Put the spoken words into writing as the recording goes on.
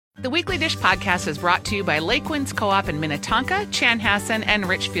The Weekly Dish podcast is brought to you by Lake Winds Co-op in Minnetonka, Chanhassen, and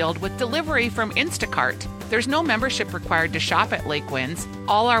Richfield with delivery from Instacart. There's no membership required to shop at Lake Winds.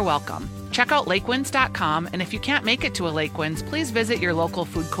 All are welcome. Check out lakewinds.com, and if you can't make it to a Lake Winds, please visit your local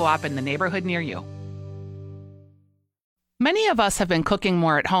food co-op in the neighborhood near you. Many of us have been cooking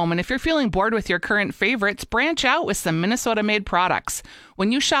more at home, and if you're feeling bored with your current favorites, branch out with some Minnesota-made products.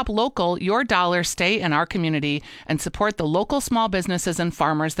 When you shop local, your dollars stay in our community and support the local small businesses and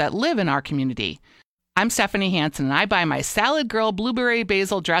farmers that live in our community. I'm Stephanie Hansen, and I buy my Salad Girl blueberry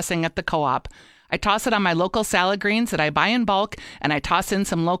basil dressing at the co-op. I toss it on my local salad greens that I buy in bulk, and I toss in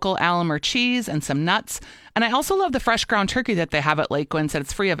some local Alamer cheese and some nuts. And I also love the fresh ground turkey that they have at Lake Winds, that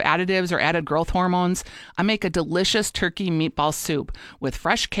it's free of additives or added growth hormones. I make a delicious turkey meatball soup with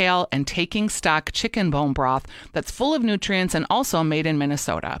fresh kale and taking stock chicken bone broth that's full of nutrients and also made in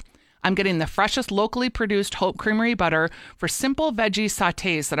Minnesota. I'm getting the freshest locally produced Hope Creamery butter for simple veggie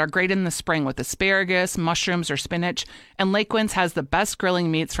sautés that are great in the spring with asparagus, mushrooms, or spinach. And Lake Winds has the best grilling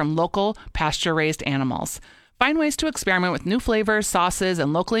meats from local pasture-raised animals. Find ways to experiment with new flavors, sauces,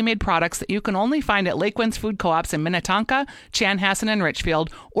 and locally made products that you can only find at Lake Winds Food Co-ops in Minnetonka, Chanhassen, and Richfield,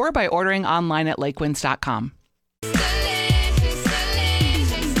 or by ordering online at lakewinds.com.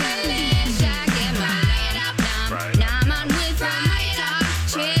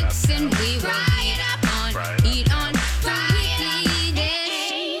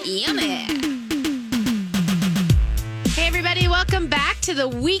 Welcome back to the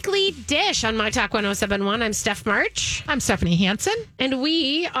Weekly Dish on My Talk 1071. I'm Steph March. I'm Stephanie Hansen. And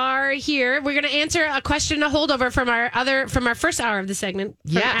we are here. We're going to answer a question, a holdover from our first hour of the segment.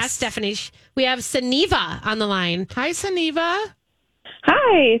 Yes. Ask Stephanie. We have Saniva on the line. Hi, Saniva.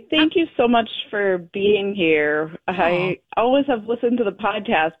 Hi. Thank you so much for being here. I always have listened to the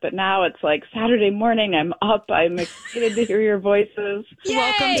podcast, but now it's like Saturday morning. I'm up. I'm excited to hear your voices. Yay!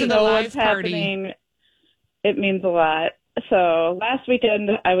 Welcome to the live party. Happening. It means a lot. So last weekend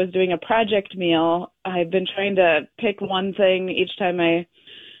I was doing a project meal. I've been trying to pick one thing each time I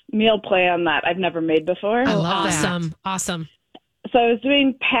meal plan that I've never made before. Oh, awesome. Awesome. So I was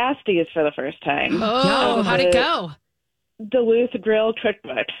doing pasties for the first time. Oh, how'd it go? Duluth Grill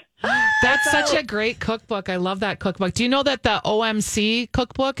Cookbook. That's such a great cookbook. I love that cookbook. Do you know that the OMC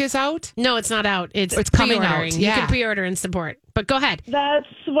cookbook is out? No, it's not out. It's coming out. pre-ordering. Yeah. You can pre-order and support. But go ahead. That's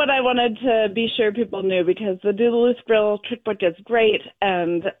what I wanted to be sure people knew, because the Duluth Grill Cookbook is great.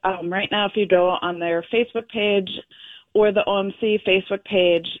 And right now, if you go on their Facebook page or the OMC Facebook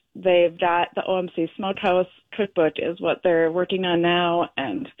page, they've got the OMC Smokehouse Cookbook is what they're working on now.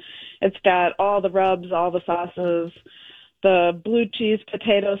 And it's got all the rubs, all the sauces, the blue cheese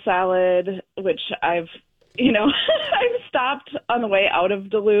potato salad, which I've stopped on the way out of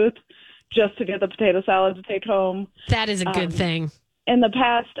Duluth just to get the potato salad to take home. That is a good thing. In the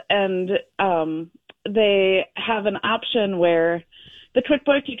past, and they have an option where the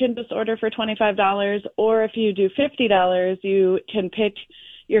cookbook you can just order for $25, or if you do $50, you can pick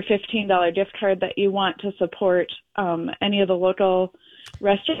your $15 gift card that you want to support any of the local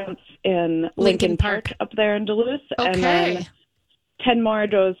restaurants in Lincoln Park up there in Duluth. Okay. And then 10 more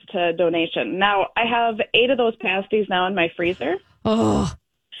goes to donation. Now, I have 8 of those pasties now in my freezer. Oh.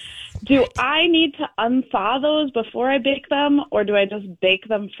 Do I need to unthaw those before I bake them, or do I just bake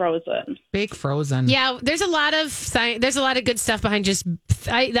them frozen? Bake frozen. Yeah, there's a lot of good stuff behind just.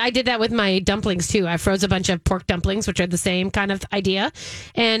 I did that with my dumplings too. I froze a bunch of pork dumplings, which are the same kind of idea,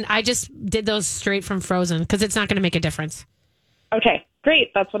 and I just did those straight from frozen because it's not going to make a difference. Okay,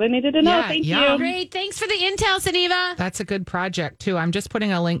 great. That's what I needed to know. Yeah, Thank yum. you. Great. Thanks for the intel, Saniva. That's a good project, too. I'm just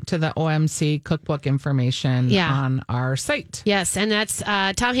putting a link to the OMC cookbook information on our site. Yes, and that's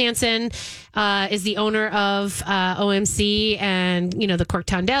Tom Hansen is the owner of OMC and, the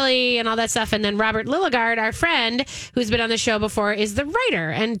Corktown Deli and all that stuff. And then Robert Lilligard, our friend, who's been on the show before, is the writer.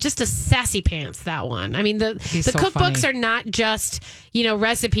 And just a sassy pants, that one. I mean, the so cookbooks funny. are not just,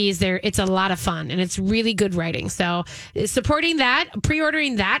 recipes. It's a lot of fun, and it's really good writing. So supporting that,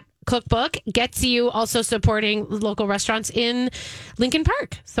 pre-ordering that cookbook gets you also supporting local restaurants in Lincoln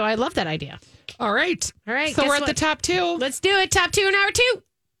Park. So I love that idea. All right. So we're at the top 2. Let's do it. Top 2 in hour 2.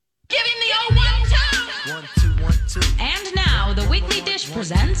 Give him the old 1, 2. 1, 2, 1, 2. And now the Weekly Dish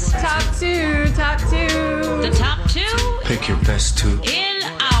presents Top 2. the top 2 Pick your best 2. in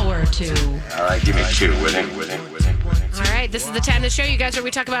hour 2. All right, give me 2 with it. All right, this is the time of the show, you guys, where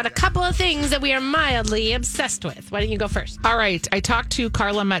we talk about a couple of things that we are mildly obsessed with. Why don't you go first? All right. I talked to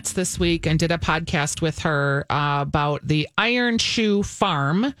Carla Metz this week and did a podcast with her about the Iron Shoe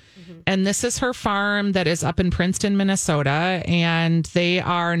Farm. Mm-hmm. And this is her farm that is up in Princeton, Minnesota. And they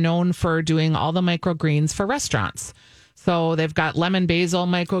are known for doing all the microgreens for restaurants. So they've got lemon basil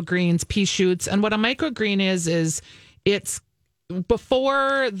microgreens, pea shoots. And what a microgreen is it's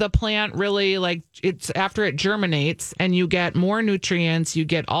before the plant really, like, it's after it germinates and you get more nutrients, you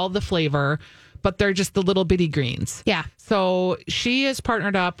get all the flavor, but they're just the little bitty greens. Yeah. So she is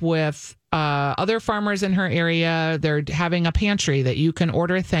partnered up with other farmers in her area. They're having a pantry that you can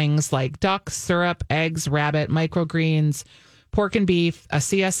order things like duck, syrup, eggs, rabbit, microgreens, pork and beef, a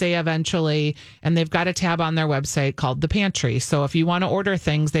CSA eventually, and they've got a tab on their website called The Pantry. So if you want to order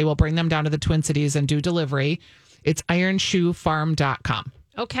things, they will bring them down to the Twin Cities and do delivery. It's ironshoefarm.com.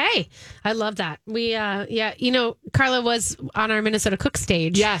 Okay. I love that. We, Carla was on our Minnesota Cook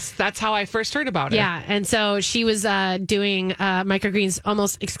stage. Yes, that's how I first heard about it. Yeah. And so she was doing microgreens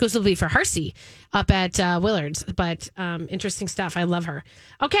almost exclusively for Harsey up at Willard's. But interesting stuff. I love her.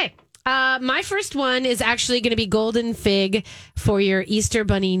 Okay. My first one is actually going to be golden fig for your Easter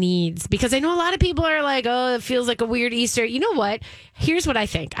bunny needs, because I know a lot of people are like, oh, it feels like a weird Easter. You know what? Here's what I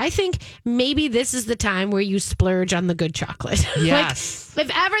think. I think maybe this is the time where you splurge on the good chocolate. Yes. Like,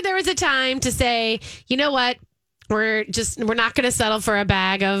 if ever there was a time to say, you know what? We're not going to settle for a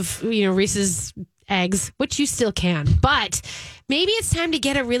bag of, Reese's eggs, which you still can, but maybe it's time to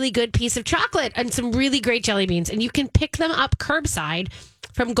get a really good piece of chocolate and some really great jelly beans, and you can pick them up curbside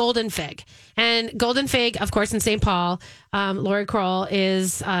from Golden Fig. And Golden Fig, of course, in St. Paul, Lori Kroll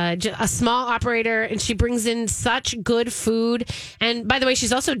is a small operator, and she brings in such good food. And by the way,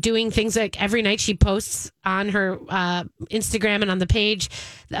 she's also doing things like every night she posts on her Instagram and on the page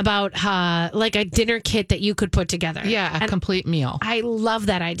about like a dinner kit that you could put together. Yeah, a complete meal. I love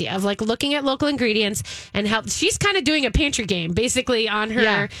that idea of like looking at local ingredients and help. She's kind of doing a pantry game basically on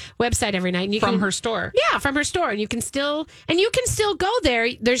her website every night. And you from her store. Yeah, from her store. And you can still go there.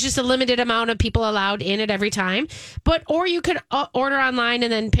 There's just a limited amount of people allowed in it every time. Or you could order online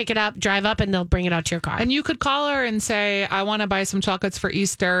and then pick it up, drive up, and they'll bring it out to your car. And you could call her and say, I want to buy some chocolates for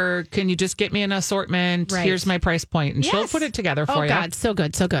Easter. Can you just get me an assortment? Right. Here's my price point. And she'll put it together for you. Oh, God. So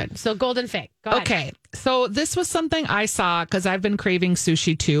good. So good. So Golden Fig. Go ahead. Okay. So this was something I saw because I've been craving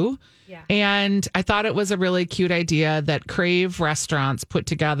sushi too. Yeah. And I thought it was a really cute idea that Crave Restaurants put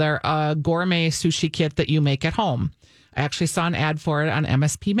together a gourmet sushi kit that you make at home. I actually saw an ad for it on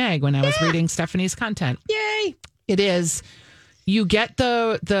MSP Mag when I was reading Stephanie's content. Yay. It is. You get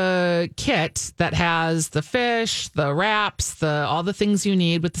the kit that has the fish, the wraps, all the things you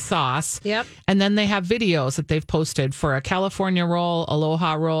need with the sauce. Yep. And then they have videos that they've posted for a California roll,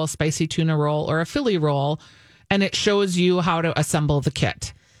 aloha roll, spicy tuna roll, or a Philly roll. And it shows you how to assemble the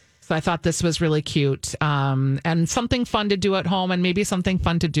kit. So I thought this was really cute and something fun to do at home, and maybe something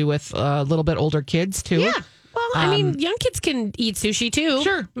fun to do with a little bit older kids too. Yeah. Well, I mean, young kids can eat sushi too.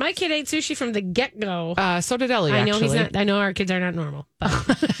 Sure. My kid ate sushi from the get-go. So did Ellie, I know actually. he's not. I know our kids are not normal, but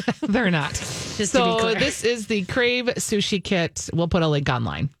They're not. just to be clear. This is the Crave Sushi Kit. We'll put a link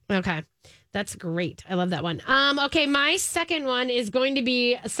online. Okay. That's great. I love that one. Okay, my second one is going to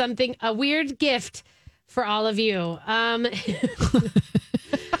be a weird gift for all of you.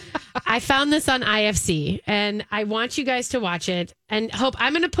 I found this on IFC, and I want you guys to watch it. And Hope,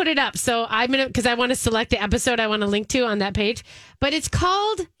 I'm going to put it up. So because I want to select the episode I want to link to on that page. But it's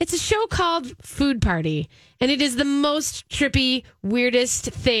a show called Food Party, and it is the most trippy, weirdest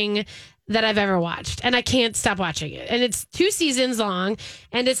thing that I've ever watched, and I can't stop watching it. And it's 2 seasons long,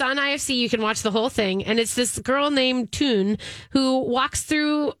 and it's on IFC. You can watch the whole thing, and it's this girl named Toon who walks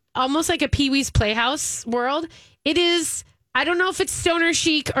through almost like a Pee-wee's Playhouse world. It is. I don't know if it's stoner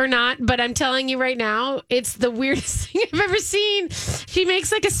chic or not, but I'm telling you right now, it's the weirdest thing I've ever seen. She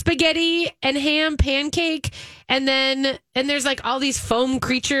makes like a spaghetti and ham pancake, and there's like all these foam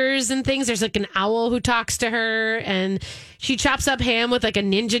creatures and things. There's like an owl who talks to her, and she chops up ham with like a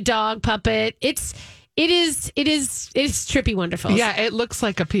ninja dog puppet. It is trippy wonderful. Yeah, it looks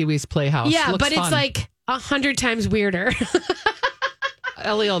like a Pee-wee's Playhouse. Yeah, Looks but fun. it's like 100 times weirder.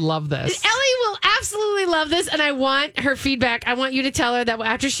 Ellie will love this. Ellie will absolutely love this, and I want her feedback. I want you to tell her that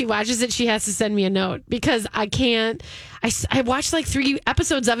after she watches it, she has to send me a note, because I can't. I watched like 3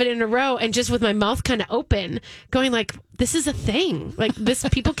 episodes of it in a row, and just with my mouth kind of open, going like, this is a thing. Like, this,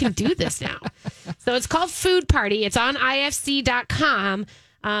 people can do this now. So it's called Food Party. It's on ifc.com,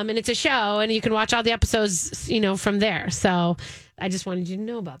 and it's a show, and you can watch all the episodes, from there. So I just wanted you to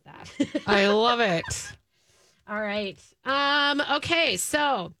know about that. I love it. All right. Okay,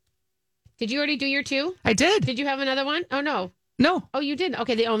 so did you already do your 2? I did. Did you have another one? Oh, no. No. Oh, you did?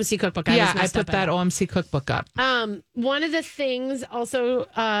 Okay, the OMC cookbook. I put that OMC cookbook up. One of the things also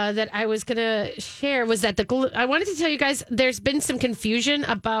that I was going to share was that I wanted to tell you guys there's been some confusion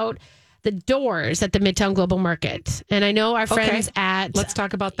about the doors at the Midtown Global Market. And I know our friends at... Let's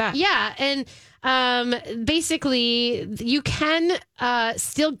talk about that. Yeah, and basically, you can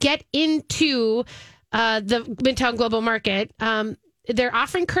still get into the Midtown Global Market. They're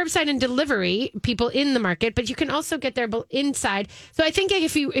offering curbside and delivery, people in the market, but you can also get there inside. So I think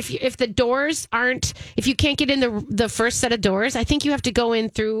if the doors aren't, if you can't get in the first set of doors, I think you have to go in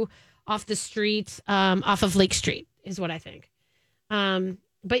through off the street, off of Lake Street, is what I think.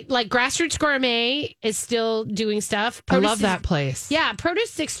 But like Grassroots Gourmet is still doing stuff. I love that place. Yeah,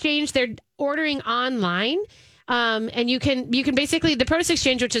 Produce Exchange, they're ordering online. And you can basically, the Produce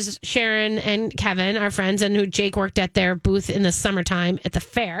Exchange, which is Sharon and Kevin, our friends, and who Jake worked at their booth in the summertime at the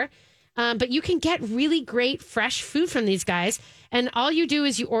fair. But you can get really great fresh food from these guys. And all you do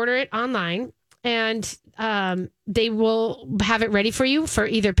is you order it online, and they will have it ready for you for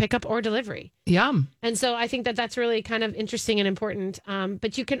either pickup or delivery. Yum. And so I think that that's really kind of interesting and important.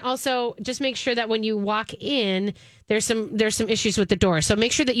 But you can also just make sure that when you walk in, there's some issues with the door. So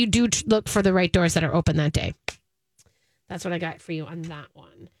make sure that you do look for the right doors that are open that day. That's what I got for you on that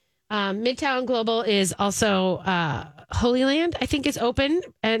one. Midtown Global is also Holy Land, I think, is open,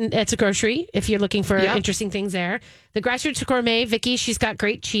 and it's a grocery if you're looking for interesting things there. The Grassroots Gourmet, Vicky, she's got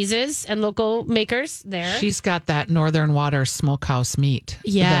great cheeses and local makers there. She's got that Northern Water smokehouse meat.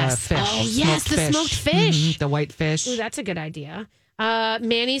 Yes. The fish. Oh, yes, the smoked fish. The white fish. Ooh, that's a good idea.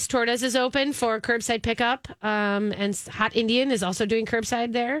 Manny's Tortas is open for curbside pickup, and Hot Indian is also doing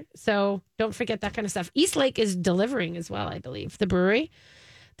curbside there. So don't forget that kind of stuff. East Lake is delivering as well, I believe. The brewery,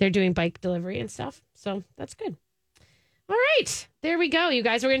 they're doing bike delivery and stuff. So that's good. All right, there we go, you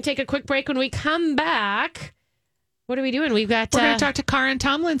guys. We're going to take a quick break. When we come back, what are we doing? We're going to talk to Karen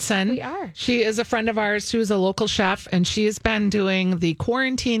Tomlinson. We are. She is a friend of ours who's a local chef, and she has been doing the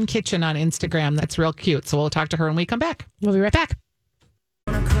Quarantine Kitchen on Instagram. That's real cute. So we'll talk to her when we come back. We'll be right back.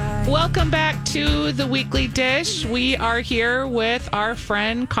 Welcome back to the Weekly Dish. We are here with our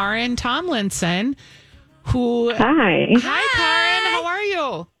friend Karen Tomlinson, who... Hi, Karen. How are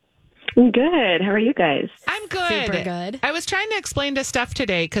you? I'm good. How are you guys? I'm good. Super good. I was trying to explain to Steph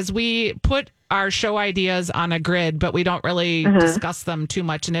today because we put our show ideas on a grid, but we don't really discuss them too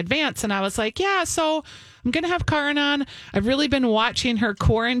much in advance. And I was like, yeah, so I'm going to have Karen on. I've really been watching her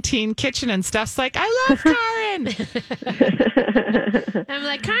Quarantine Kitchen, and Steph's like, I love Karen. I'm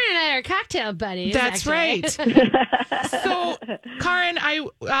like, Karen and I are cocktail buddies. That's actually. right. So, Karen,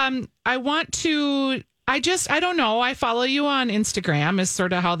 I want to... I don't know. I follow you on Instagram is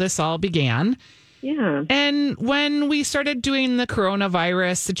sort of how this all began. Yeah. And when we started doing the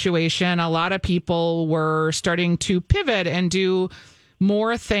coronavirus situation, a lot of people were starting to pivot and do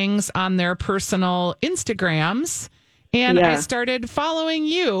more things on their personal Instagrams. And I started following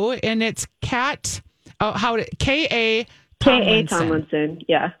you, and it's K.A. Tomlinson.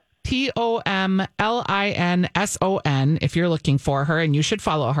 Yeah. Tomlinson, if you're looking for her, and you should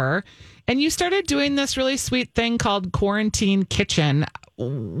follow her. And you started doing this really sweet thing called Quarantine Kitchen.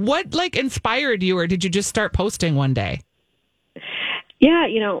 What inspired you, or did you just start posting one day? Yeah,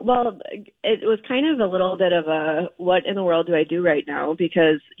 well, it was kind of a little bit of a what in the world do I do right now?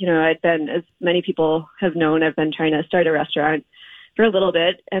 Because, I'd been, as many people have known, I've been trying to start a restaurant for a little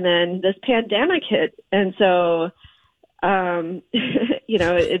bit, and then this pandemic hit. And so,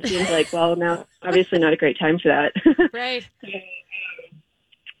 it seems like, well, now obviously not a great time for that. Right.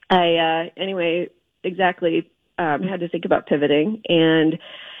 I had to think about pivoting. And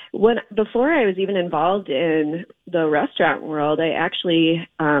before I was even involved in the restaurant world, I actually,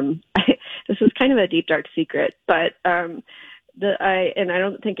 this was kind of a deep, dark secret, but I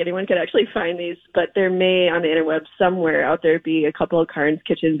don't think anyone could actually find these, but there may on the interweb somewhere out there be a couple of Karen's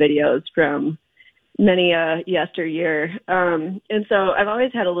Kitchen videos from many yesteryear. And so I've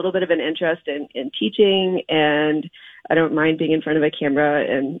always had a little bit of an interest in teaching, and I don't mind being in front of a camera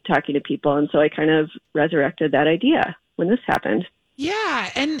and talking to people. And so I kind of resurrected that idea when this happened.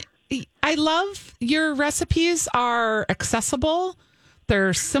 Yeah. And I love your recipes are accessible.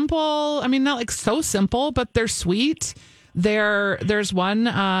 They're simple. I mean, not so simple, but they're sweet. There's one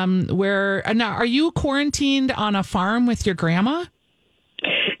where now, are you quarantined on a farm with your grandma?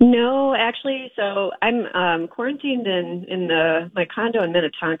 No, actually. So I'm quarantined in my condo in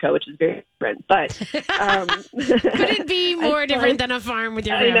Minnetonka, which is very different. But could it be more different than a farm with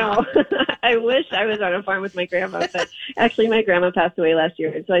your grandma? I know. I wish I was on a farm with my grandma, but actually my grandma passed away last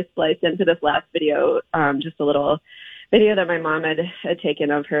year, and so I spliced into this last video just a little video that my mom had taken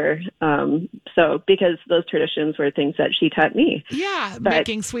of her. So because those traditions were things that she taught me. Yeah,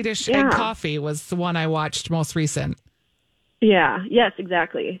 making Swedish egg coffee was the one I watched most recent. Yeah. Yes,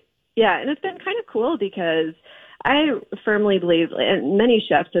 exactly. Yeah. And it's been kind of cool because I firmly believe, and many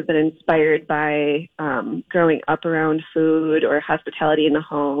chefs have been inspired by growing up around food or hospitality in the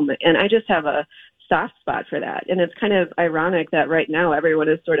home, and I just have a soft spot for that. And it's kind of ironic that right now everyone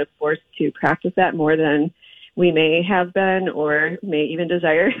is sort of forced to practice that more than we may have been or may even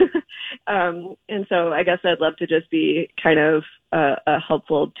desire. And so I guess I'd love to just be kind of a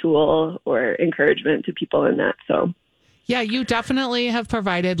helpful tool or encouragement to people in that. So. Yeah, you definitely have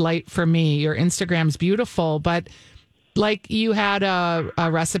provided light for me. Your Instagram's beautiful, but like you had a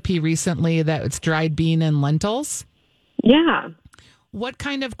recipe recently that it's dried bean and lentils. Yeah. What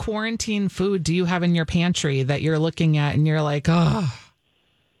kind of quarantine food do you have in your pantry that you're looking at and you're like, oh?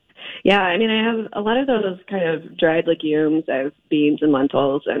 Yeah, I mean, I have a lot of those kind of dried legumes. I have beans and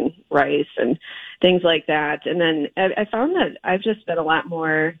lentils and rice and things like that. And then I found that I've just been a lot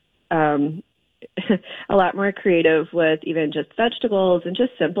more creative with even just vegetables and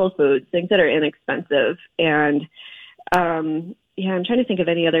just simple foods, things that are inexpensive. And I'm trying to think of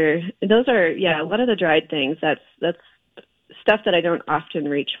any other. Those are a lot of the dried things. That's stuff that I don't often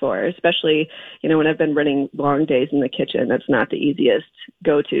reach for, especially when I've been running long days in the kitchen. That's not the easiest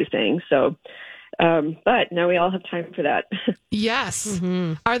go-to thing. So. But now we all have time for that. Yes.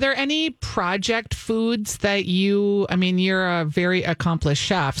 Mm-hmm. Are there any project foods that you're a very accomplished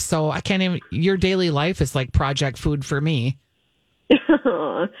chef, so I can't even, your daily life is like project food for me.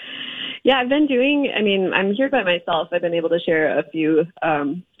 Yeah, I've been doing, I'm here by myself. I've been able to share a few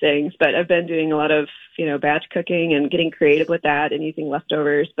things, but I've been doing a lot of, batch cooking and getting creative with that and using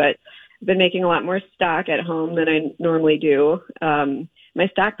leftovers. But I've been making a lot more stock at home than I normally do. My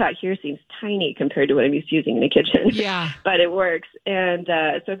stock pot here seems tiny compared to what I'm used to using in the kitchen. Yeah. But it works. And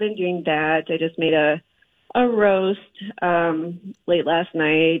so I've been doing that. I just made a roast late last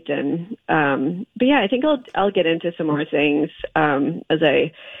night. And but yeah, I think I'll get into some more things as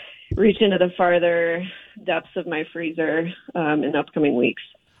I reach into the farther depths of my freezer in the upcoming weeks.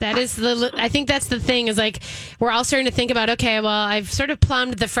 That is I think that's the thing is like, we're all starting to think about, okay, well, I've sort of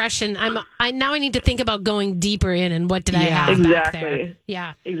plumbed the fresh and I now need to think about going deeper in and what did I have back there?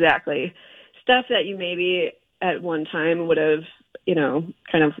 Yeah, exactly. Stuff that you maybe at one time would have,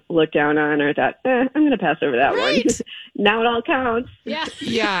 kind of looked down on or thought, I'm going to pass over that one. Now it all counts. Yeah.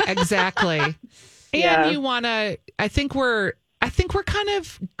 Yeah, exactly. And you want to, I think we're kind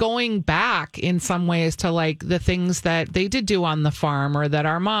of going back in some ways to like the things that they did do on the farm or that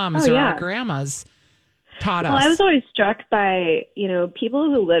our moms or our grandmas taught us. Well, I was always struck by, people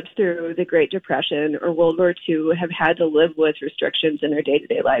who lived through the Great Depression or World War II have had to live with restrictions in their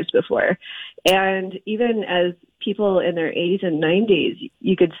day-to-day lives before. And even as people in their 80s and 90s,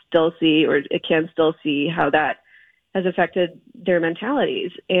 you could still see, or it can still see, how that has affected their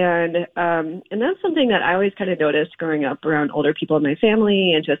mentalities. And that's something that I always kind of noticed growing up around older people in my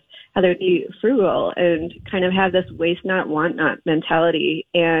family, and just how they'd be frugal and kind of have this waste not, want not mentality.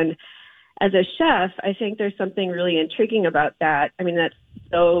 And as a chef, I think there's something really intriguing about that. I mean, it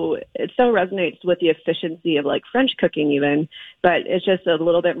so resonates with the efficiency of like French cooking even, but it's just a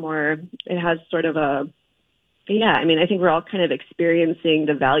little bit more, it has sort of I think we're all kind of experiencing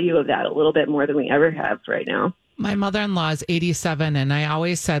the value of that a little bit more than we ever have right now. My mother-in-law is 87, and I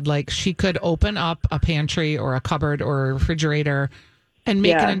always said, like, she could open up a pantry or a cupboard or a refrigerator and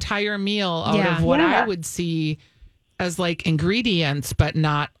make an entire meal out of what I would see as, like, ingredients, but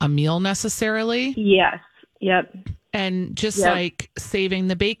not a meal necessarily. Yes. Yep. And just, like, saving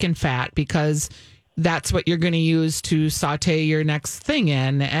the bacon fat because that's what you're going to use to saute your next thing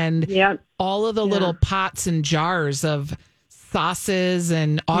in. And all of the little pots and jars of sauces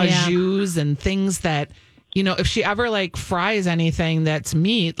and au jus and things that... if she ever like fries anything that's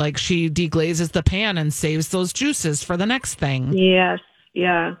meat, like she deglazes the pan and saves those juices for the next thing. Yes.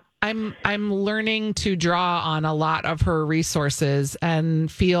 Yeah. I'm learning to draw on a lot of her resources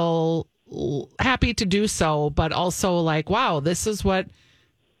and feel happy to do so, but also like, wow, this is what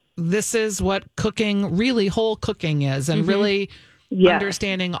cooking, really whole cooking is, and really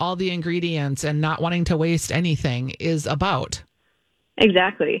understanding all the ingredients and not wanting to waste anything is about.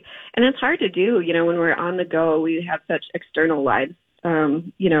 Exactly. And it's hard to do, when we're on the go, we have such external lives,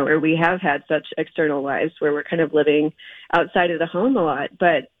 or we have had such external lives where we're kind of living outside of the home a lot.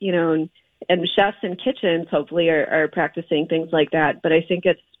 But, and chefs in kitchens hopefully are practicing things like that. But I think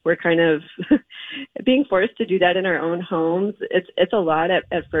we're kind of being forced to do that in our own homes. It's a lot at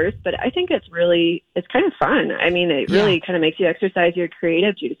first, but I think it's kind of fun. I mean, it really kind of makes you exercise your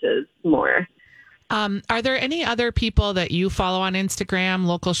creative juices more. Are there any other people that you follow on Instagram,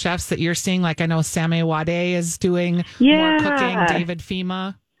 local chefs that you're seeing? Like I know Sammy Wade is doing more cooking, David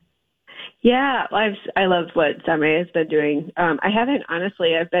Fima. Yeah, I love what Sammy has been doing. I haven't,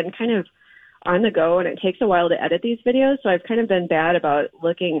 honestly, I've been kind of on the go, and it takes a while to edit these videos. So I've kind of been bad about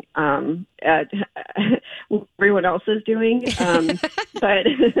looking at what everyone else is doing, but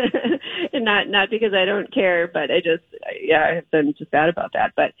and not because I don't care, but I've been just bad about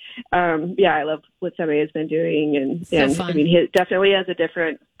that. But I love what somebody has been doing, and fun. I mean, he definitely has a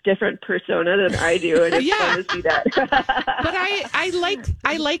different persona than I do, and it's fun to see that. But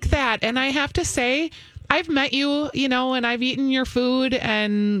I like that, and I have to say, I've met you, and I've eaten your food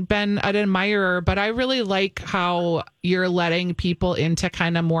and been an admirer, but I really like how you're letting people into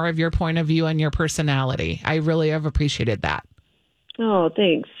kind of more of your point of view and your personality. I really have appreciated that. Oh,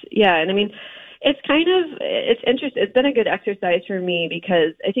 thanks. Yeah, and I mean, it's interesting. It's been a good exercise for me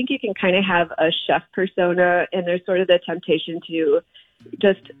because I think you can kind of have a chef persona, and there's sort of the temptation to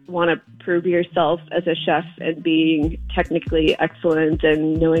just want to prove yourself as a chef and being technically excellent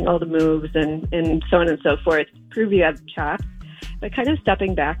and knowing all the moves and so on and so forth, prove you have chops, but kind of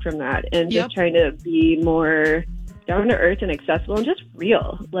stepping back from that and just trying to be more down to earth and accessible and just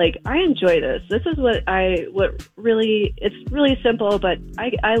real. Like, I enjoy this. This is it's really simple, but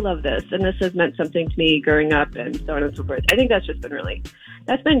I love this. And this has meant something to me growing up and so on and so forth. I think that's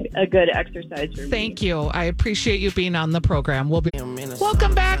been a good exercise for me. Thank you. I appreciate you being on the program.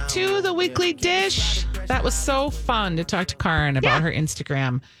 Welcome back to the Weekly Dish. That was so fun to talk to Karen about her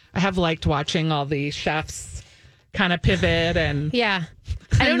Instagram. I have liked watching all the chefs kind of pivot and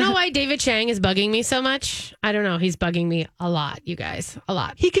I don't know why David Chang is bugging me so much. I don't know. He's bugging me a lot, you guys. A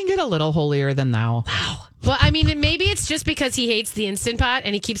lot. He can get a little holier than thou. Wow. Well, I mean, maybe it's just because he hates the Instant Pot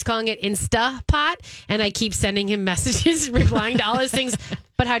and he keeps calling it Insta Pot. And I keep sending him messages, replying to all his things.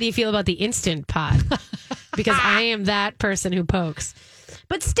 But how do you feel about the Instant Pot? Because I am that person who pokes.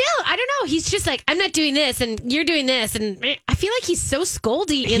 But still, I don't know. He's just like, I'm not doing this and you're doing this. And I feel like he's so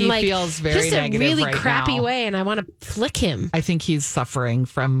scoldy in feels very just a negative really right crappy now. way. And I want to flick him. I think he's suffering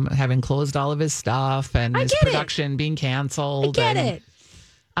from having closed all of his stuff and his production being canceled. I get it.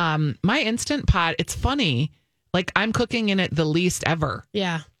 My Instant Pot, it's funny. Like, I'm cooking in it the least ever.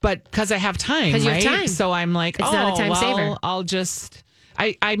 Yeah. But because I have time, 'Cause you right? have time. So I'm like, It's not a time saver. I'll just...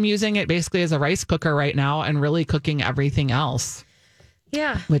 I'm using it basically as a rice cooker right now and really cooking everything else.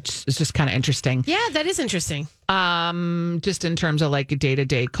 Yeah. Which is just kind of interesting. Yeah, that is interesting. Just in terms of like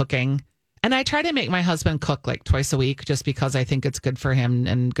day-to-day cooking. And I try to make my husband cook like twice a week just because I think it's good for him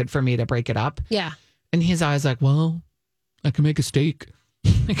and good for me to break it up. Yeah. And he's always like, well, I can make a steak.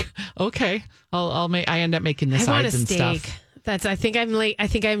 Like, okay, I end up making the sides and stuff. I think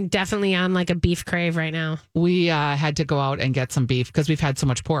I'm definitely on like a beef crave right now. We had to go out and get some beef because we've had so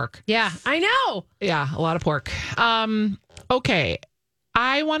much pork. Yeah, I know. Yeah, a lot of pork. Okay.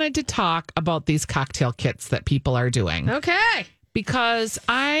 I wanted to talk about these cocktail kits that people are doing. Okay. Because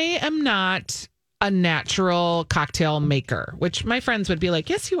I am not a natural cocktail maker, which my friends would be like,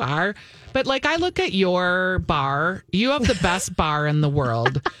 yes, you are. But like, I look at your bar. You have the best bar in the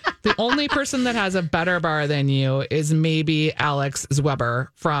world. The only person that has a better bar than you is maybe Alex Zweber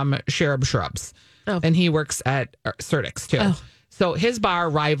from Cherub Shrubs. Oh. And he works at Certix too. Oh. So his bar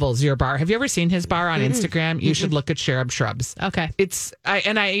rivals your bar. Have you ever seen his bar on Instagram? You should look at Cherub Shrubs. Okay.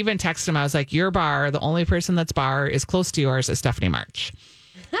 I even texted him. I was like, your bar, the only person that's bar is close to yours is Stephanie March.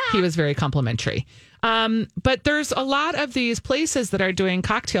 He was very complimentary. But there's a lot of these places that are doing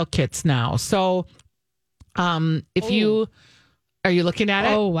cocktail kits now. So if you are you looking at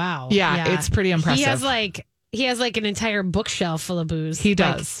it? Oh, wow. Yeah, it's pretty impressive. He has like an entire bookshelf full of booze. He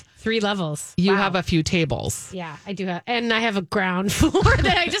does. Like 3 levels. You Wow. have a few tables. Yeah, I do have. And I have a ground floor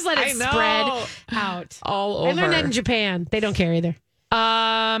that I just let it spread out. All over. I learned that in Japan. They don't care either.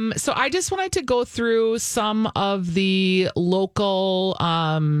 So I just wanted to go through some of the local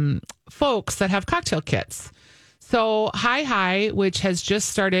folks that have cocktail kits. So Hi, which has just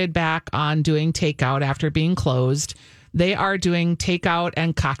started back on doing takeout after being closed, they are doing takeout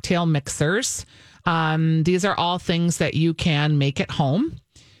and cocktail mixers. These are all things that you can make at home.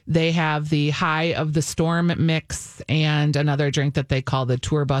 They have the High of the Storm mix and another drink that they call the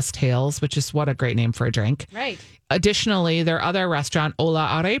Tour Bus Tales, which is what a great name for a drink. Right. Additionally, their other restaurant, Ola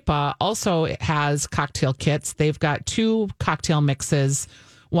Arepa, also has cocktail kits. They've got 2 cocktail mixes.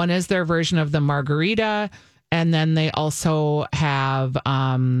 One is their version of the margarita, and then they also have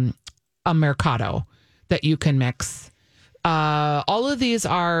a Mercado that you can mix. All of these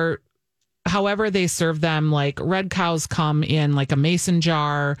are, however they serve them, like Red Cows come in like a mason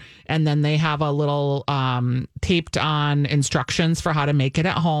jar, and then they have a little taped on instructions for how to make it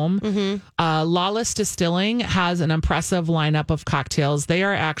at home. Lawless Distilling has an impressive lineup of cocktails. They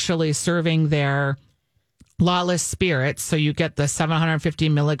are actually serving their Lawless spirits, so you get the 750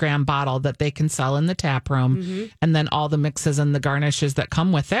 milligram bottle that they can sell in the tap room, and then all the mixes and the garnishes that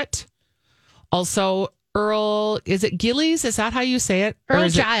come with it. Also, Earl, is it Gillies? Is that how you say it? Earl Or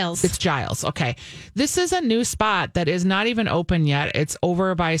is Giles. It's Giles. Okay. This is a new spot that is not even open yet. It's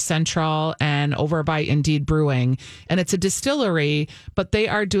over by Central and over by Indeed Brewing. And it's a distillery, but they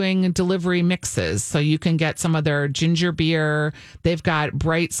are doing delivery mixes. So you can get some of their ginger beer. They've got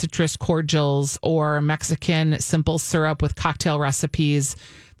bright citrus cordials or Mexican simple syrup with cocktail recipes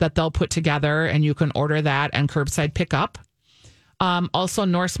that they'll put together. And you can order that and curbside pickup. Also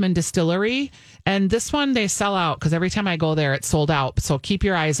Norseman Distillery. And this one they sell out because every time I go there, it's sold out. So keep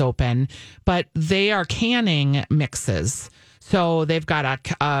your eyes open. But they are canning mixes. So they've got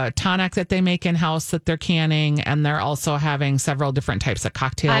a tonic that they make in-house that they're canning, and they're also having several different types of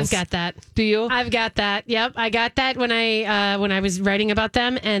cocktails. I've got that. Do you? I've got that. Yep, I got that when I was writing about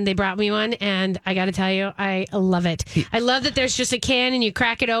them, and they brought me one, and I got to tell you, I love it. I love that there's just a can, and you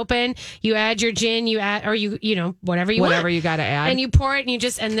crack it open, you add your gin, you add or you know whatever you Whatever want. you got to add, and you pour it, and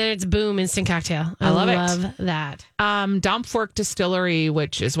and then it's boom, instant cocktail. I love that. Dampfork Distillery,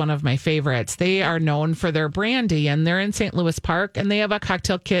 which is one of my favorites. They are known for their brandy, and they're in St. Louis Park, and they have a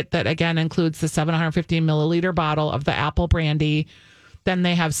cocktail kit that again includes the 750 milliliter bottle of the apple brandy. Then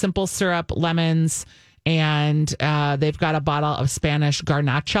they have simple syrup, lemons, and they've got a bottle of Spanish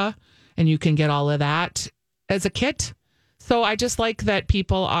garnacha, and you can get all of that as a kit. So I just like that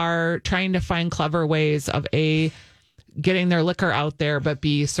people are trying to find clever ways of getting their liquor out there, but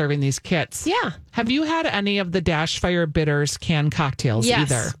B, serving these kits. Yeah. Have you had any of the Dash Fire Bitters canned cocktails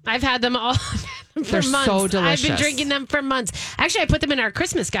either? I've had them all for They're months. so delicious. I've been drinking them for months. Actually, I put them in our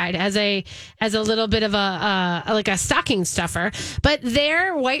Christmas guide as a little bit of a stocking stuffer. But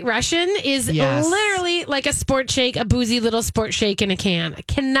their White Russian is literally like a sport shake, a boozy little sport shake in a can. I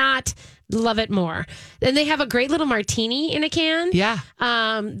cannot love it more. And they have a great little martini in a can. Yeah.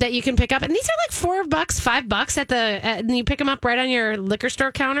 That you can pick up. And these are like $4, $5 and you pick them up right on your liquor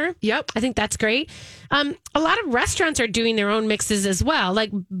store counter. Yep. I think that's great. A lot of restaurants are doing their own mixes as well.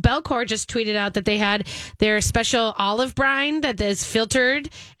 Like Belcor just tweeted out that they had their special olive brine that is filtered,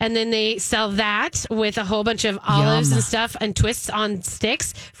 and then they sell that with a whole bunch of olives and stuff and twists on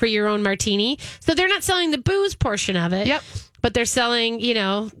sticks for your own martini. So they're not selling the booze portion of it. Yep. But they're selling,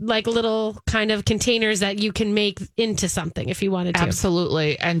 like little kind of containers that you can make into something if you wanted to.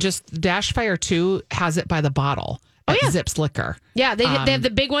 Absolutely. And just Dash Fire 2 has it by the bottle at Zips Liquor. Yeah, they have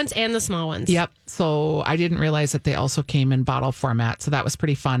the big ones and the small ones. Yep. So I didn't realize that they also came in bottle format. So that was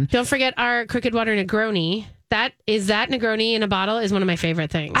pretty fun. Don't forget our Crooked Water Negroni. That Negroni in a bottle is one of my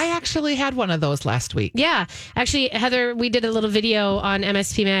favorite things. I actually had one of those last week. Yeah. Actually, Heather, we did a little video on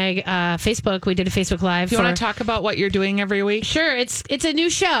MSP Mag Facebook. We did a Facebook Live. Do you want to talk about what you're doing every week? Sure. It's a new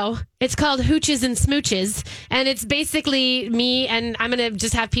show. It's called Hooches and Smooches. And it's basically me, and I'm going to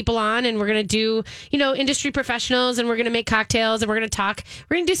just have people on, and we're going to do, industry professionals, and we're going to make cocktails, and we're going to talk.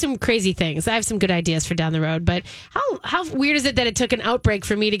 We're going to do some crazy things. I have some good ideas for down the road. But how weird is it that it took an outbreak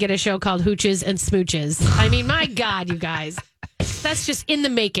for me to get a show called Hooches and Smooches? I mean, my God, you guys. That's just in the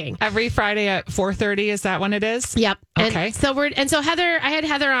making. Every Friday at 4:30, is that when it is? Yep. Okay. So Heather, I had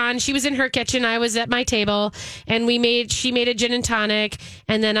Heather on. She was in her kitchen. I was at my table, and she made a gin and tonic,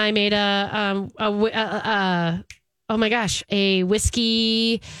 and then I made a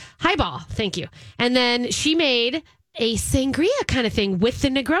whiskey highball. Thank you. And then she made a sangria kind of thing with the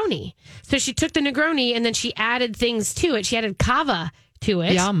Negroni. So she took the Negroni and then she added things to it. She added cava to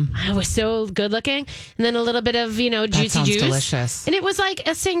it. Yum. It was so good looking. And then a little bit of, juicy sounds juice. Delicious. And it was like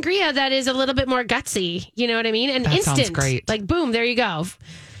a sangria that is a little bit more gutsy. You know what I mean? And that instant. Sounds great. Like, boom, there you go.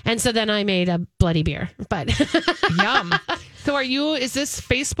 And so then I made a bloody beer. But Yum. So is this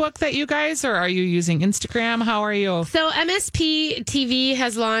Facebook that you guys, or are you using Instagram? How are you? So MSP TV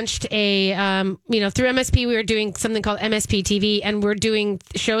has launched through MSP, we were doing something called MSP TV, and we're doing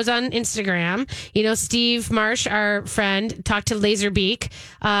shows on Instagram. Steve Marsh, our friend, talked to Laserbeak,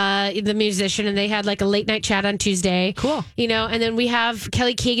 the musician, and they had like a late night chat on Tuesday. Cool. And then we have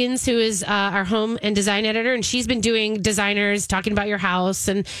Kelly Keegans, who is our home and design editor, and she's been doing designers talking about your house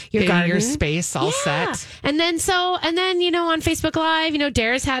and your garden. Your space all set. And then, on Facebook Live,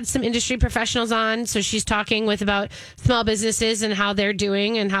 Dara's had some industry professionals on. So she's talking about small businesses and how they're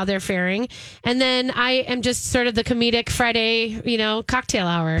doing and how they're faring. And then I am just sort of the comedic Friday, cocktail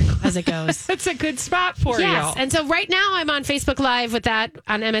hour as it goes. That's a good spot for you. Yes. And so right now I'm on Facebook Live with that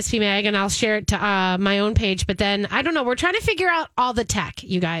on MSP Mag, and I'll share it to my own page. But then, I don't know, we're trying to figure out all the tech,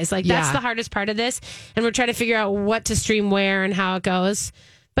 you guys. Like, that's the hardest part of this. And we're trying to figure out what to stream where and how it goes.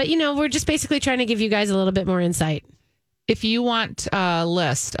 But, we're just basically trying to give you guys a little bit more insight. If you want a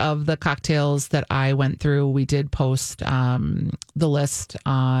list of the cocktails that I went through, we did post the list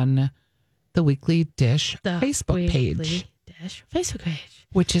on the Weekly Dish Facebook page. Facebook page.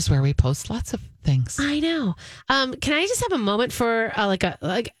 Which is where we post lots of things. I know. Can I just have a moment for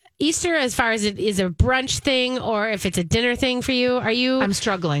like Easter, as far as it is a brunch thing or if it's a dinner thing for you? I'm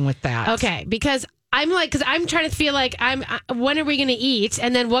struggling with that. Okay, because I'm trying to feel like when are we going to eat?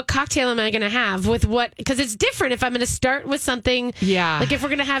 And then what cocktail am I going to have with what? Because it's different if I'm going to start with something. Yeah. Like if we're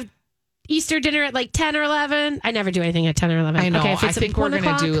going to have Easter dinner at like 10 or 11. I never do anything at 10 or 11. I know. Okay, if it's I think we're going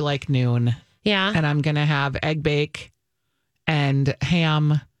to do like noon. Yeah. And I'm going to have egg bake and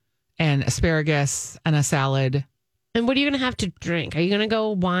ham and asparagus and a salad. And what are you going to have to drink? Are you going to go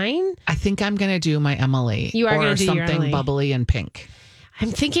wine? I think I'm going to do my Emily. You are going to do something your Emily. Bubbly and pink.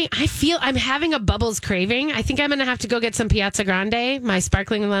 I'm having a bubbles craving. I think I'm going to have to go get some Piazza Grande, my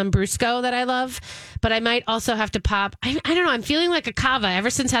sparkling Lambrusco that I love. But I might also have to pop. I don't know. I'm feeling like a cava ever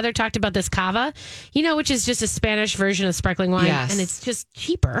since Heather talked about this cava, which is just a Spanish version of sparkling wine. Yes. And it's just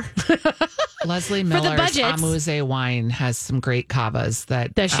cheaper. Leslie Miller's budget. Amuse wine has some great cavas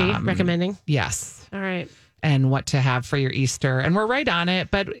that... Does she? Recommending? Yes. All right. And what to have for your Easter. And we're right on it,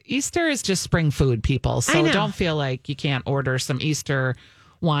 but Easter is just spring food, people. So don't feel like you can't order some Easter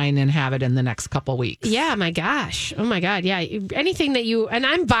wine and have it in the next couple weeks. Yeah, my gosh. Oh my God. Yeah. Anything that and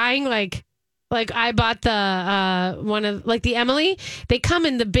I'm buying like I bought the one of like the Emily. They come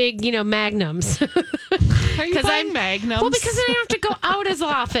in the big, magnums. Are you buying magnums? Well, because then I don't have to go out as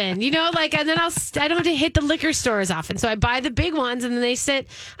often, and then I don't have to hit the liquor store as often. So I buy the big ones, and then they sit.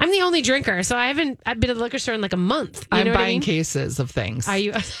 I'm the only drinker, so I've been to the liquor store in like a month. I'm buying cases of things. Are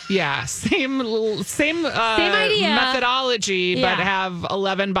you? Yeah, same idea, methodology, but have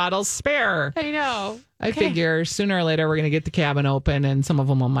 11 bottles spare. I know. I figure sooner or later we're going to get the cabin open, and some of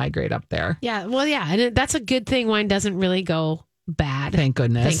them will migrate up there. Yeah, well, yeah, and that's a good thing. Wine doesn't really go bad. Thank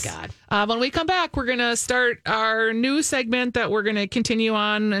goodness. Thank God. When we come back, we're going to start our new segment that we're going to continue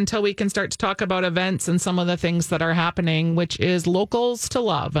on until we can start to talk about events and some of the things that are happening, which is Locals to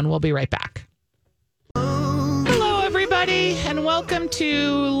Love, and we'll be right back. Hello, everybody, and welcome to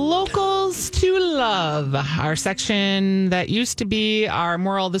Locals to Love, our section that used to be our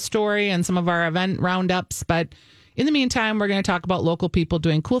moral of the story and some of our event roundups, but in the meantime, we're going to talk about local people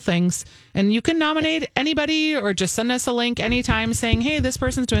doing cool things. And you can nominate anybody or just send us a link anytime saying, hey, this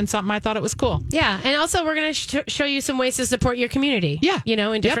person's doing something. I thought it was cool. Yeah. And also, we're going to show you some ways to support your community. Yeah.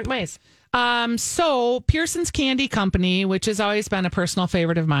 In different ways. So Pearson's Candy Company, which has always been a personal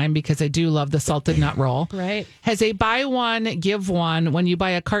favorite of mine because I do love the salted nut roll, right, has a buy one, give one. When you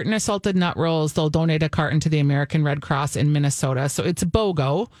buy a carton of salted nut rolls, they'll donate a carton to the American Red Cross in Minnesota. So it's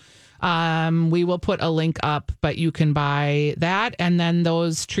BOGO. We will put a link up, but you can buy that. And then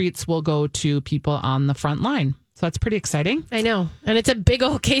those treats will go to people on the front line. So that's pretty exciting. I know. And it's a big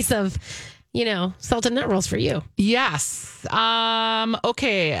old case of, salted nut rolls for you. Yes.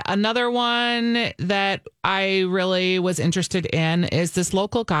 Okay. Another one that I really was interested in is this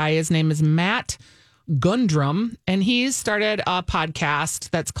local guy. His name is Matt Gundrum, and he's started a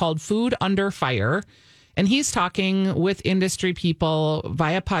podcast that's called Food Under Fire. And he's talking with industry people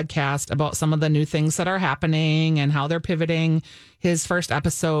via podcast about some of the new things that are happening and how they're pivoting. His first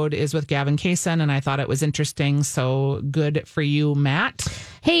episode is with Gavin Kaysen, and I thought it was interesting. So good for you, Matt.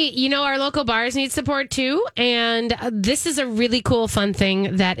 Hey, our local bars need support too. And this is a really cool, fun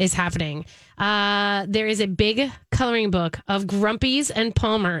thing that is happening. There is a big coloring book of Grumpies and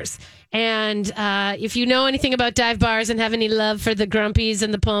Palmers. And if you know anything about dive bars and have any love for the Grumpies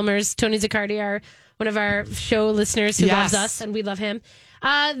and the Palmers, Tony Zaccardi, one of our show listeners who loves us, and we love him.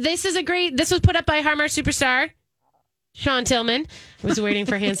 This was put up by Harmar superstar Sean Tillman. I was waiting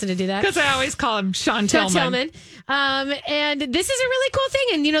for Hanson to do that. Because I always call him Sean Tillman. And this is a really cool thing.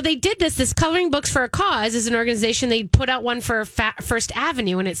 And, they did this Coloring Books for a Cause is an organization. They put out one for First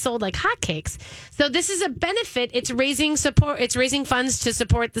Avenue, and it sold like hotcakes. So this is a benefit. It's raising support. It's raising funds to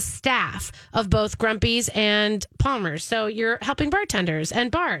support the staff of both Grumpies and Palmer's. So you're helping bartenders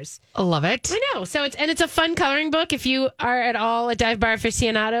and bars. I love it. I know. So it's a fun coloring book. If you are at all a dive bar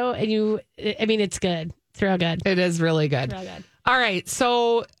aficionado, and it's good. It's real good. It is really good. It's real good. All right.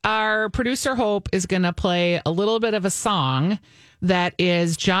 So our producer Hope is going to play a little bit of a song that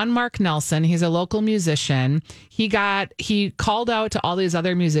is John Mark Nelson. He's a local musician. He called out to all these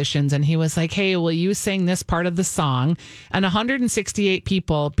other musicians and he was like, hey, will you sing this part of the song? And 168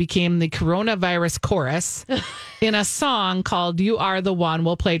 people became the coronavirus chorus in a song called You Are the One.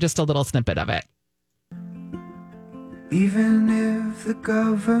 We'll play just a little snippet of it. Even if the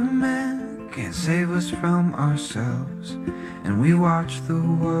government can't save us from ourselves, and we watch the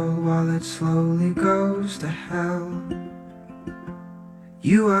world while it slowly goes to hell,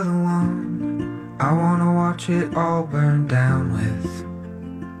 you are the one I wanna watch it all burn down with.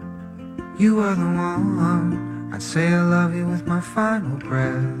 You are the one I'd say I love you with my final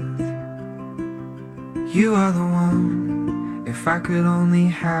breath. You are the one, if I could only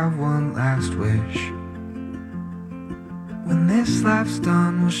have one last wish. When this life's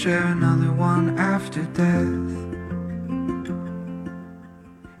done, we'll share another one after death.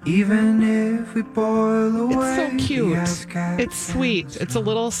 Even if we boil away. It's so cute. the ice caps It's sweet. and It's a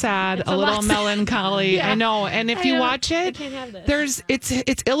little sad, a a little lot. melancholy. Yeah. I know. And if I you know. watch I it, can't have this.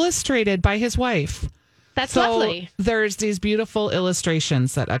 it's illustrated by his wife. That's So lovely. there's these beautiful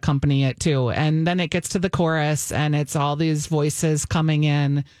illustrations that accompany it too. And then it gets to the chorus and it's all these voices coming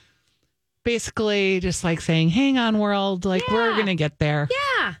in, basically just like saying, hang on, world, like we're Yeah. going to get there.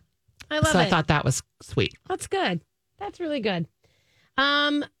 Yeah. I love So it. I thought that was sweet. That's good. That's really good.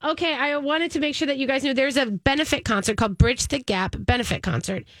 Okay, I wanted to make sure that you guys knew there's a benefit concert called Bridge the Gap Benefit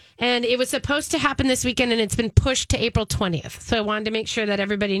Concert. And it was supposed to happen this weekend and it's been pushed to April 20th. So I wanted to make sure that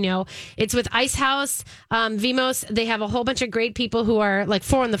everybody know. It's with Ice House, Vimos. They have a whole bunch of great people who are like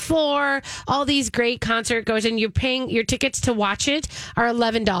Four on the Floor, all these great concert goers, and you're paying your tickets to watch it are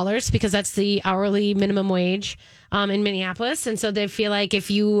 $11 because that's the hourly minimum wage in Minneapolis. And so they feel like if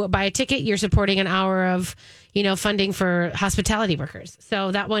you buy a ticket, you're supporting an hour of funding for hospitality workers.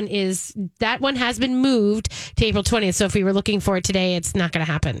 So that one has been moved to April 20th. So if we were looking for it today, it's not going to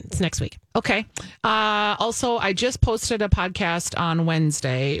happen. It's next week. Okay. Also, I just posted a podcast on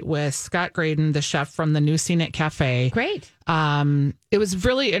Wednesday with Scott Graydon, the chef from the New Scenic Cafe. Great. It was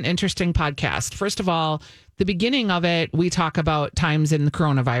really an interesting podcast. First of all, the beginning of it, we talk about times in the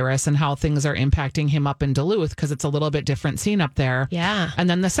coronavirus and how things are impacting him up in Duluth because it's a little bit different scene up there. Yeah. And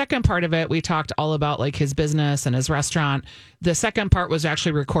then the second part of it, we talked all about like his business and his restaurant. The second part was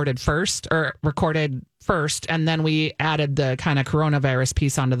actually recorded first, and then we added the kind of coronavirus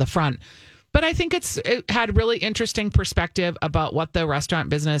piece onto the front. But I think it had really interesting perspective about what the restaurant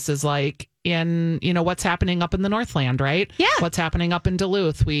business is like in, what's happening up in the Northland, right? Yeah. What's happening up in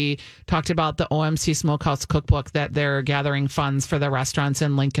Duluth. We talked about the OMC Smokehouse Cookbook that they're gathering funds for the restaurants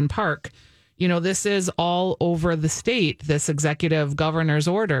in Lincoln Park. This is all over the state, this executive governor's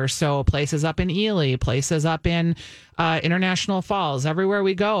order. So places up in Ely, places up in International Falls, everywhere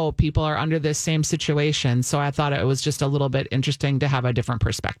we go, people are under this same situation. So I thought it was just a little bit interesting to have a different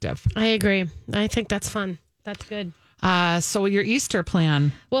perspective. I agree. I think that's fun. That's good. So your Easter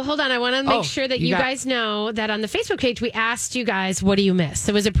plan. Well, hold on. I want to make sure that you guys know that on the Facebook page, we asked you guys, what do you miss?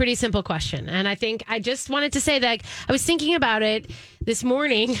 It was a pretty simple question. And I think I just wanted to say that I was thinking about it this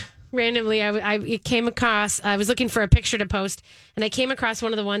morning. Randomly, I came across, I was looking for a picture to post, and I came across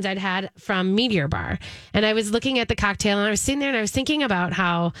one of the ones I'd had from Meteor Bar. And I was looking at the cocktail, and I was sitting there, and I was thinking about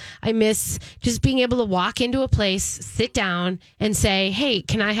how I miss just being able to walk into a place, sit down, and say, hey,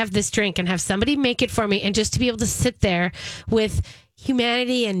 can I have this drink? And have somebody make it for me, and just to be able to sit there with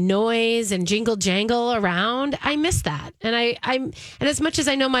humanity and noise and jingle jangle around. I miss that. And and as much as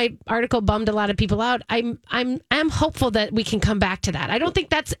I know my article bummed a lot of people out, I'm hopeful that we can come back to that. I don't think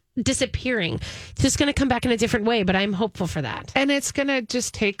that's disappearing. It's just going to come back in a different way, but I'm hopeful for that. And it's going to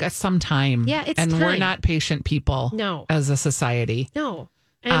just take us some time. Yeah, it's and time. we're not patient people. No. As a society. No.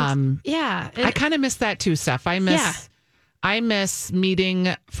 And, yeah. And, I kind of miss that too, Steph. I miss meeting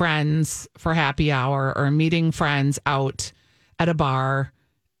friends for happy hour or meeting friends out at a bar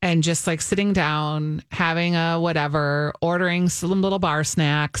and just like sitting down, having a whatever, ordering some little bar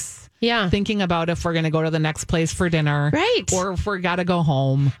snacks. Yeah. Thinking about if we're going to go to the next place for dinner. Right. Or if we got to go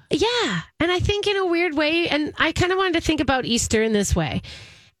home. Yeah. And I think in a weird way, and I kind of wanted to think about Easter in this way.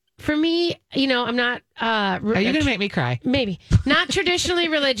 For me, I'm not... Are you going to make me cry? Maybe. Not traditionally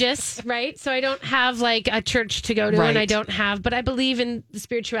religious, right? So I don't have like a church to go to, Right. and but I believe in the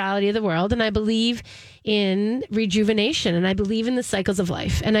spirituality of the world, and I believe in rejuvenation, and I believe in the cycles of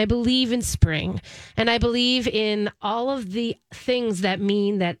life, and I believe in spring, and I believe in all of the things that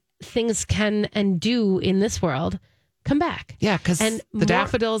mean that things can and do in this world come back. Yeah, because the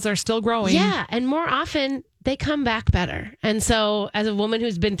daffodils are still growing. Yeah, and more often they come back better. And so as a woman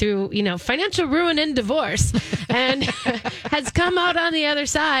who's been through, financial ruin and divorce and has come out on the other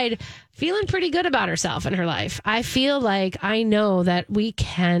side feeling pretty good about herself and her life, I feel like I know that we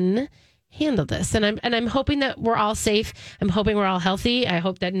can handle this. And I'm hoping that we're all safe. I'm hoping we're all healthy. I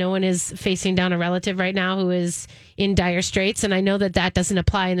hope that no one is facing down a relative right now who is in dire straits. And I know that that doesn't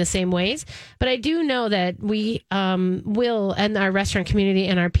apply in the same ways. But I do know that we will, and our restaurant community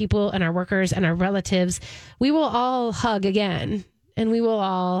and our people and our workers and our relatives, we will all hug again and we will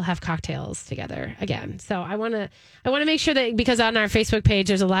all have cocktails together again. So I want to make sure that, because on our Facebook page,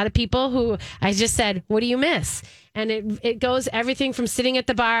 there's a lot of people who I just said, what do you miss? And it goes everything from sitting at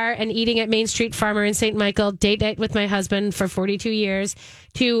the bar and eating at Main Street Farmer in St. Michael, date night with my husband for 42 years,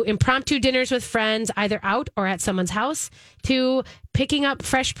 to impromptu dinners with friends, either out or at someone's house, to picking up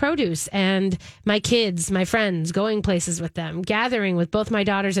fresh produce and my kids, my friends, going places with them, gathering with both my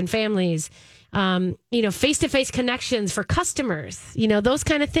daughters and families, face-to-face connections for customers, those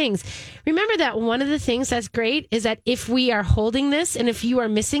kind of things. Remember that one of the things that's great is that if we are holding this and if you are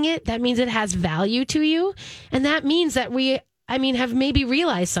missing it, that means it has value to you. And that means that have maybe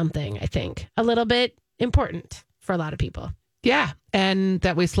realized something, I think, a little bit important for a lot of people. Yeah. And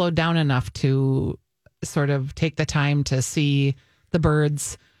that we slowed down enough to sort of take the time to see the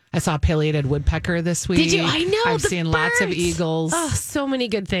birds. I saw a pileated woodpecker this week. Did you? I know. I've seen lots of eagles. Oh, so many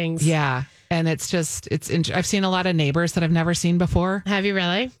good things. Yeah. And I've seen a lot of neighbors that I've never seen before. Have you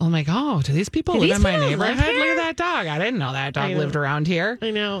really? I'm like, oh, do these people live in my neighborhood? Look at that dog. I didn't know that dog lived around here.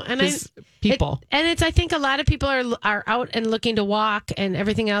 I know. And people. I think a lot of people are out and looking to walk and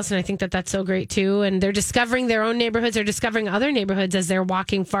everything else. And I think that that's so great too. And they're discovering their own neighborhoods. They're discovering other neighborhoods as they're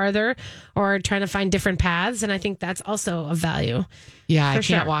walking farther or trying to find different paths. And I think that's also of value. Yeah, I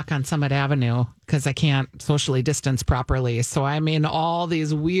can't walk on Summit Avenue because I can't socially distance properly. So I'm in all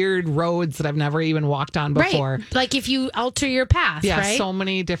these weird roads that I've never even walked on before. Right. Like if you alter your path, right? So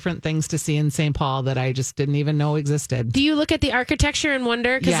many different things to see in St. Paul that I just didn't even know existed. Do you look at the architecture and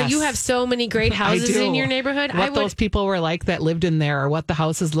wonder? Because you have so many great houses in your neighborhood. What those people were like that lived in there, or what the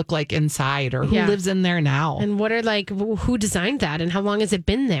houses look like inside, or who lives in there now. And what are who designed that and how long has it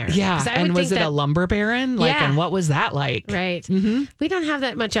been there? Yeah. And was it a lumber baron? And what was that like? Right. Mm-hmm. We don't have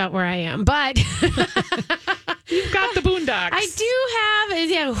that much out where I am, but you've got the boondocks. I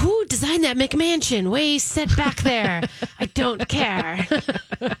do have. Who designed that McMansion way set back there? I don't care.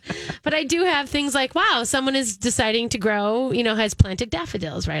 But I do have things like, wow, someone is deciding to grow, has planted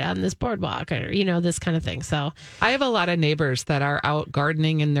daffodils right on this boardwalk, or this kind of thing. So I have a lot of neighbors that are out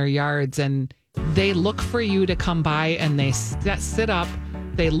gardening in their yards, and they look for you to come by, and they sit up,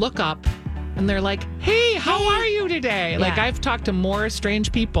 they look up, and they're like, hey, how are you today? Yeah. I've talked to more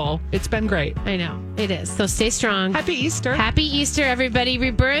strange people. It's been great. I know. It is. So stay strong. Happy Easter. Happy Easter, everybody.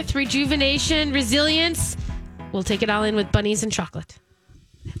 Rebirth, rejuvenation, resilience. We'll take it all in with bunnies and chocolate.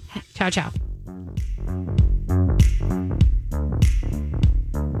 Ciao, ciao.